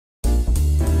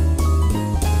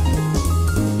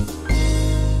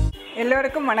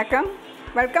எல்லோருக்கும் வணக்கம்.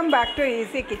 Welcome back to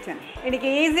easy kitchen. இன்றைக்கி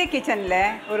ஈஸி கிச்சனில்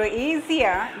ஒரு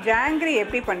ஈஸியாக ஜாங்கிரி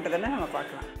எப்படி பண்ணுறதுன்னு நம்ம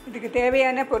பார்க்கலாம். இதுக்கு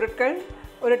தேவையான பொருட்கள்: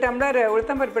 ஒரு டம்ளர்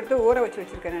உளுத்தம்பருப்பு எடுத்து ஊற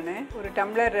வச்சுருக்கேன் நான், ஒரு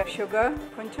டம்ளர் சுகர்,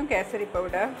 கொஞ்சம் கேசரி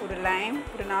பவுடர், ஒரு லைம்,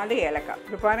 ஒரு 4 ஏலக்காய்.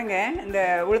 இப்போ பாருங்கள், இந்த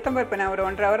உளுத்தம்பருப்பை நான் ஒரு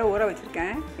 1.5 hour ஊற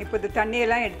வச்சுருக்கேன். இப்போ இது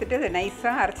தண்ணியெல்லாம் எடுத்துகிட்டு அதை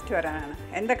நைஸாக அரைச்சிட்டு வரேன். நான்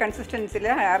எந்த கன்சிஸ்டன்சியில்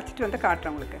அரைச்சிட்டு வந்து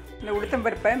காட்டுறேன் உங்களுக்கு. இந்த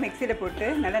உளுத்தம்பருப்பை மிக்சியில் போட்டு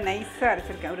நல்லா நைஸாக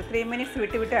அரைச்சிருக்கேன். ஒரு 3 minutes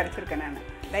விட்டு அரைச்சிருக்கேன். நான்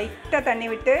லைட்டாக தண்ணி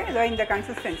விட்டு இதோ இந்த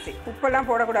கன்சிஸ்டன்சி. உப்பெல்லாம்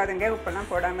போடக்கூடாதுங்க,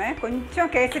 உப்பெல்லாம் போடாமல் கொஞ்சம்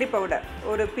கேசரி பவுடர்,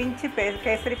 ஒரு பிஞ்சு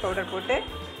கேசரி பவுடர் போட்டு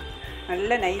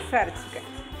நல்லா நைஸாக அரைச்சிருக்கேன்.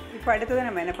 இப்போ அடுத்தது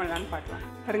நம்ம என்ன பண்ணலான்னு பார்க்கலாம்.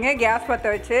 பாருங்க, கேஸ் பற்ற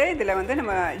வச்சு இதில் வந்து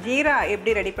நம்ம ஜீரா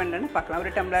எப்படி ரெடி பண்ணுறேன்னு பார்க்கலாம்.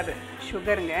 ஒரு டம்ளர்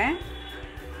சுகருங்க,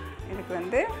 இதுக்கு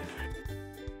வந்து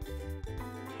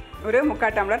ஒரு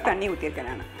 3/4 டம்ளர் தண்ணி ஊற்றிருக்கேன்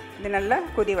நான். இது நல்லா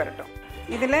கொதி வரட்டும்.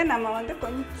 இதில் நம்ம வந்து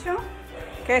கொஞ்சம்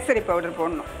கேசரி பவுடர்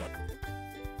போடணும்.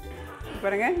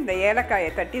 பாருங்கள், இந்த ஏலக்காயை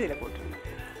தட்டி இதில் போட்டுருங்க.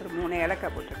 ஒரு 3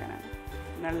 ஏலக்காய் போட்டிருக்கேன் நான்.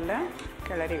 நல்லா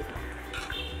கிளறி விட்டுருங்க.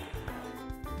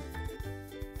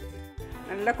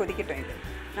 நல்லா கொதிக்கட்டும். இது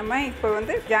நம்ம இப்போ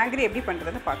வந்து ஜாங்கிரி எப்படி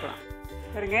பண்ணுறதுன்னு பார்க்கலாம்.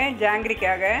 பாருங்க,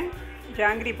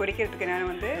 ஜாங்கிரி பொரிக்கிறதுக்கு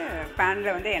நான் வந்து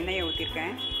பேனில் வந்து எண்ணெயை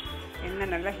ஊற்றிருக்கேன்.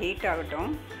 எண்ணெய் நல்லா ஹீட்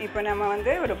ஆகட்டும். இப்போ நம்ம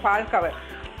வந்து ஒரு பால் கவர்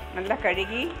நல்லா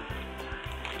கழுகி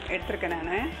எடுத்துருக்கேன்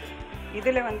நான்.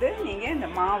 இதில் வந்து நீங்கள் இந்த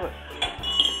மாவு,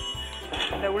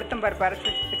 இந்த உளுத்தம்பருப்பு அரைச்சி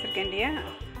வச்சுருக்கேன் இல்லையா,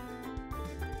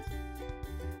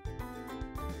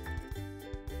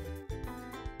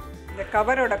 இந்த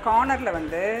கவரோட கார்னரில்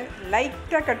வந்து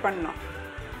லைட்டாக கட் பண்ணணும்.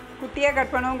 குட்டியாக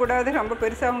கட் பண்ணவும் கூடாது, ரொம்ப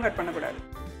பெருசாகவும் கட் பண்ணக்கூடாது.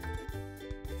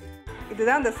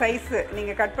 இதுதான் அந்த சைஸு.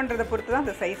 நீங்கள் கட் பண்ணுறதை பொறுத்து தான்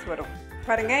அந்த சைஸ் வரும்.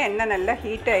 பாருங்கள், எண்ணெய் நல்லா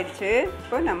ஹீட் ஆகிடுச்சு.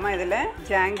 இப்போ நம்ம இதில்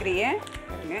ஜாங்கிரியை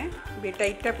பாருங்கள் இப்படி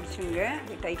டைட்டாக பிடிச்சிங்க.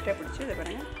 இப்படி டைட்டாக பிடிச்சி இதை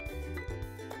பாருங்கள்.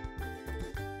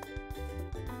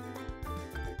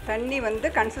 தண்ணி வந்து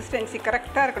கன்சிஸ்டன்சி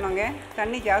கரெக்டாக இருக்கணுங்க.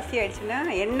 தண்ணி ஜாஸ்தி ஆகிடுச்சுன்னா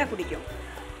எண்ணெய் குடிக்கும்.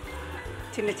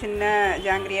 சின்ன சின்ன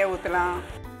ஜாங்கிரியாக ஊற்றலாம்.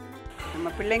 நம்ம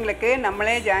பிள்ளைங்களுக்கு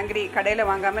நம்மளே ஜாங்கிரி கடையில்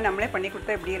வாங்காமல் நம்மளே பண்ணி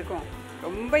கொடுத்தா எப்படி இருக்கும்.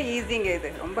 ரொம்ப ஈஸிங்க, இது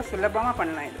ரொம்ப சுலபமாக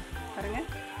பண்ணலாம். இது பாருங்கள்,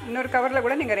 இன்னொரு கவரில்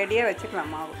கூட நீங்கள் ரெடியாக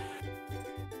வச்சுக்கலாம் மாவு.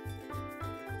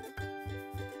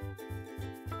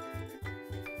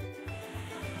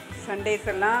 சண்டேஸ்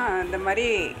எல்லாம் இந்த மாதிரி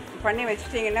பண்ணி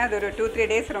வச்சிட்டிங்கன்னா அது ஒரு 2-3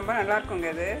 days ரொம்ப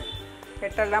நல்லாயிருக்குங்க. இது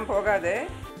கெட்டெல்லாம் போகாது.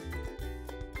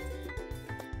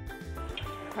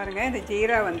 பாருங்கள், இந்த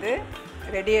ஜீரா வந்து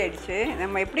ரெடி ஆகிடுச்சு.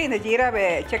 நம்ம எப்படி இந்த ஜீராவை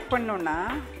செக் பண்ணோன்னா,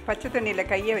 பச்சை தண்ணியில்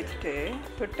கையை வச்சுட்டு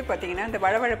தொட்டு பார்த்திங்கன்னா இந்த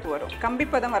வழவழப்பு வரும்.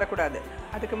 கம்பிப்பதம் வரக்கூடாது.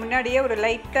 அதுக்கு முன்னாடியே ஒரு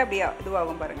லைட்டாக அப்படியே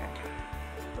இதுவாகும் பாருங்கள்,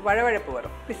 வழவழப்பு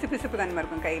வரும். பிசுப்பு தன்மை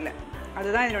இருக்கும் கையில்.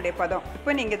 அதுதான் இதனுடைய பதம்.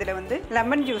 இப்போ நீங்கள் இதில் வந்து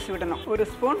லெமன் ஜூஸ் விடணும். ஒரு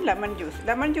ஸ்பூன்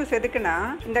லெமன் ஜூஸ் எதுக்குன்னா,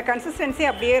 இந்த கன்சிஸ்டன்சி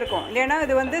அப்படியே இருக்கும். இல்லைன்னா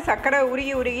இது வந்து சர்க்கரை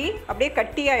உருகி அப்படியே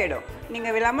கட்டியாகிடும்.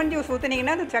 நீங்கள் லெமன் ஜூஸ்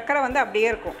ஊற்றுனீங்கன்னா அந்த சர்க்கரை வந்து அப்படியே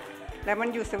இருக்கும்.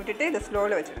 லெமன் ஜூஸை விட்டுட்டு இதை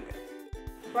ஸ்லோவில் வச்சுருங்க.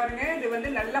 பாருங்கள், இது வந்து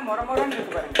நல்லா மொரமொரன்னு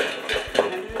இருக்குது பாருங்கள்,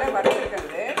 நல்லா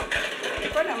வறுத்துருக்கிறது.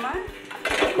 இப்போ நம்ம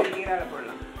ஜீராவில்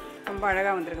போடலாம். ரொம்ப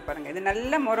அழகாக வந்திருக்கு பாருங்கள். இது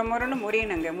நல்லா மொரமொரன்னு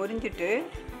முறியணுங்க. முறிஞ்சிட்டு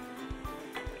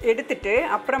எடுத்துட்டு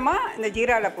அப்புறமா இந்த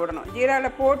ஜீராவில் போடணும்.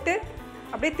 ஜீராவில் போட்டு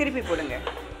அப்படியே திருப்பி போடுங்க.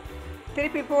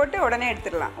 திருப்பி போட்டு உடனே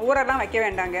எடுத்துடலாம். ஊரெல்லாம் வைக்க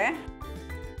வேண்டாங்க.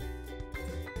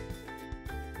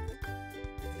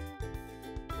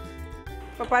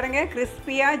 இப்போ பாருங்கள்,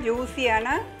 கிறிஸ்பியாக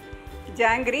ஜூஸியான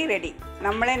ஜாங்கிரி ரெடி.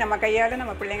 நம்மளே நம்ம கையால்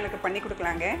நம்ம பிள்ளைங்களுக்கு பண்ணி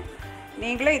கொடுக்கலாங்க.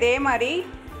 நீங்களும் இதே மாதிரி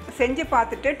செஞ்சு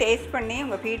பார்த்துட்டு டேஸ்ட் பண்ணி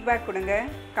உங்கள் ஃபீட்பேக் கொடுங்க.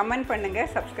 கமெண்ட் பண்ணுங்கள்,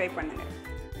 சப்ஸ்கிரைப் பண்ணுங்கள்.